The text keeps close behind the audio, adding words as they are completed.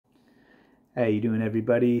How you doing,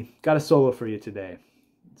 everybody? Got a solo for you today.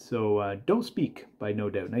 So Don't Speak by No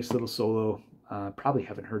Doubt. Nice little solo. Probably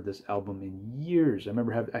haven't heard this album in years. I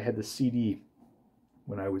remember I had the CD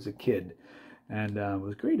when I was a kid, and it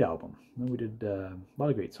was a great album. We did a lot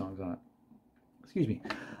of great songs on it. Excuse me.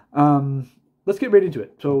 Let's get right into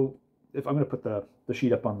it. So if I'm going to put the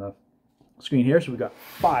sheet up on the screen here. So we've got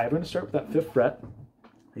 5. I'm going to start with that 5th fret.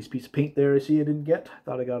 Nice piece of paint there I see I didn't get.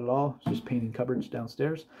 Thought I got it all. It's just painting cupboards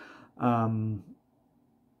downstairs. The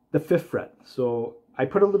 5th fret. So I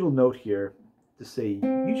put a little note here to say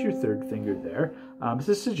use your 3rd finger there. It's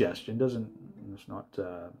a suggestion. It's not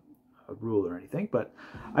a rule or anything, but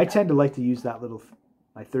I tend to like to use that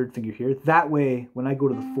my 3rd finger here. That way, when I go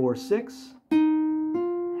to the 4-6,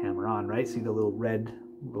 hammer on, right? See the little red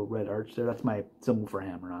arch there? That's my symbol for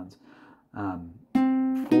hammer-ons.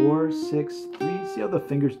 4, 6, 3. See how the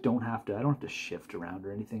fingers I don't have to shift around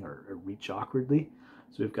or anything or reach awkwardly.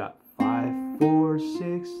 So we've got 5, 4, 6,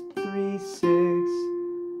 3, 6.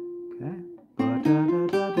 Okay.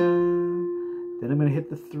 Then I'm going to hit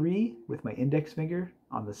the 3 with my index finger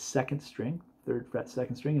on the 2nd string, 3rd fret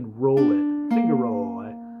 2nd string, and roll it. Finger roll.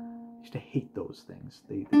 I used to hate those things.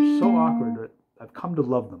 They're so awkward. I've come to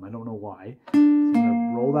love them. I don't know why. So I'm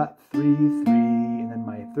going to roll that 3, 3, and then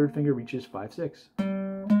my 3rd finger reaches 5, 6.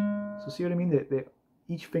 So see what I mean?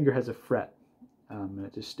 Each finger has a fret, and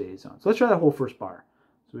it just stays on. So let's try that whole first bar.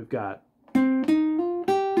 So we've got, and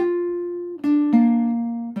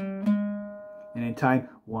in time,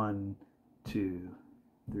 1, 2,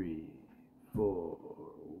 3, 4,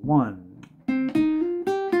 1. I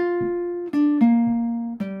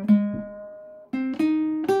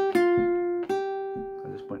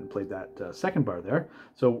just went and played that 2nd bar there.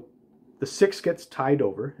 So the 6 gets tied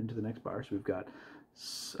over into the next bar. So we've got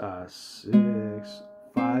 6,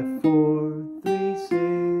 5, 4, 3, 6,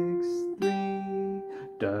 3.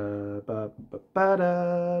 Da, ba, ba, ba,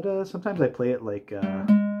 da, da. Sometimes I play it like I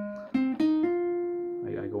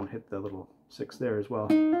go and hit the little 6 there as well.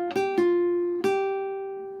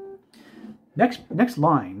 Next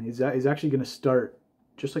line is actually going to start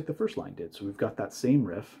just like the first line did. So we've got that same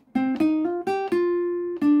riff.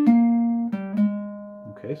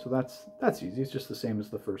 Okay, so that's easy. It's just the same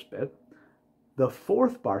as the first bit. The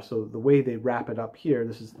 4th bar, so the way they wrap it up here,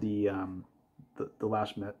 this is the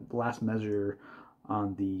last measure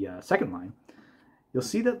on the 2nd line. You'll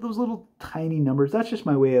see that those little tiny numbers, that's just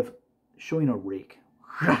my way of showing a rake.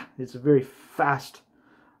 It's a very fast.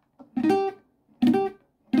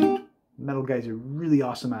 Metal guys are really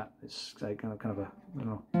awesome at. It's like kind of a, I don't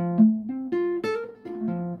know.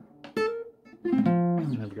 I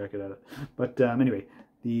never got good at it. But anyway,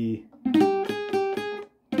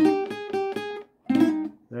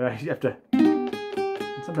 there I have to.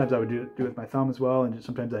 Sometimes I would do it with my thumb as well, and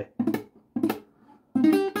sometimes I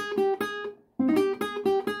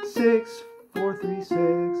 6, 4, 3, 6,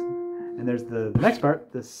 and there's the next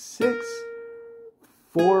part. The 6,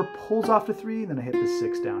 4 pulls off to 3, then I hit the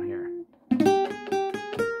 6 down here.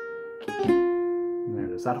 And there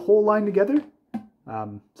it is. That whole line together.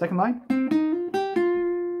 2nd line.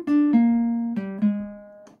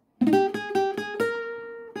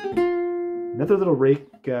 Another little rake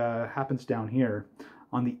happens down here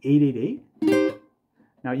on the 8-8-8.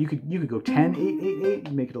 Now you could go 10-8-8-8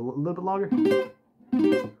 and make it a little bit longer.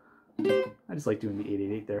 I just like doing the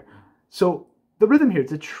 8-8-8 there. So the rhythm here,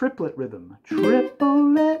 it's a triplet rhythm.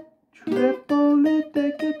 Triplet, triplet,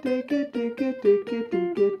 take it, take it, take it, take it,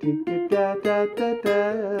 take it, take it, da da da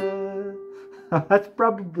da. That's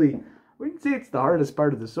probably, I wouldn't say it's the hardest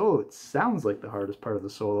part of the solo. It sounds like the hardest part of the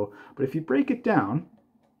solo, but if you break it down,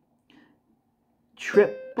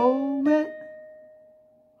 triplet.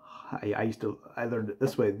 I learned it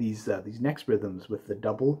this way. These next rhythms with the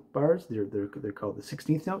double bars, they're called the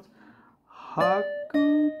 16th notes.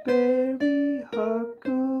 Huckleberry,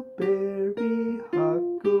 huckleberry,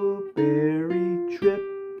 huckleberry,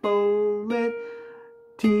 triplet,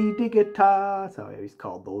 T-digita. That's how I always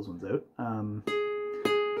called those ones out. And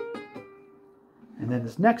then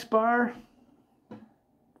this next bar,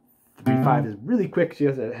 3-5 is really quick. So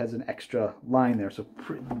it has an extra line there. So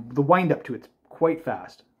the wind up to it's quite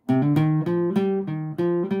fast.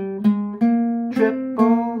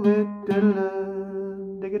 Triplet,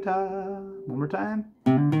 digita. One more time.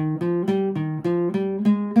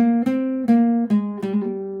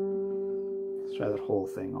 Let's try that whole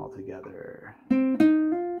thing all together.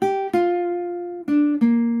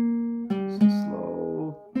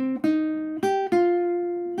 Slow. 3,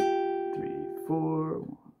 4.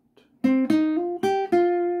 1, 2.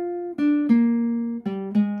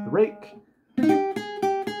 The rake. The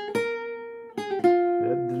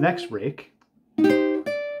next rake.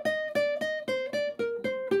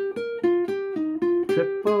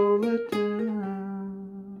 Triple-a-dent.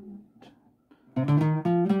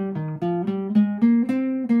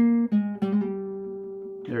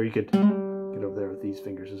 There, you could get over there with these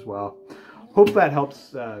fingers as well. Hope that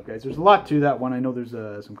helps, guys. There's a lot to that one. I know there's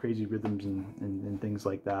some crazy rhythms and things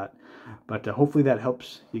like that. But hopefully that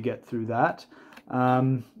helps you get through that.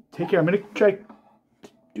 Take care. I'm going to try to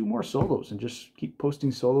do more solos and just keep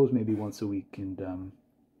posting solos maybe once a week. And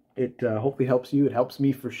it hopefully helps you. It helps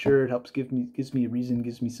me for sure. It helps gives me a reason,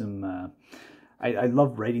 gives me some... I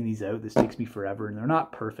love writing these out. This takes me forever, and they're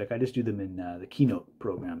not perfect. I just do them in the Keynote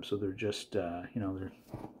program, so they're just you know, they're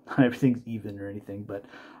not everything's even or anything, but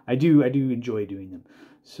I do enjoy doing them.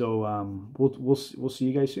 So we'll see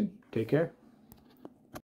you guys soon. Take care.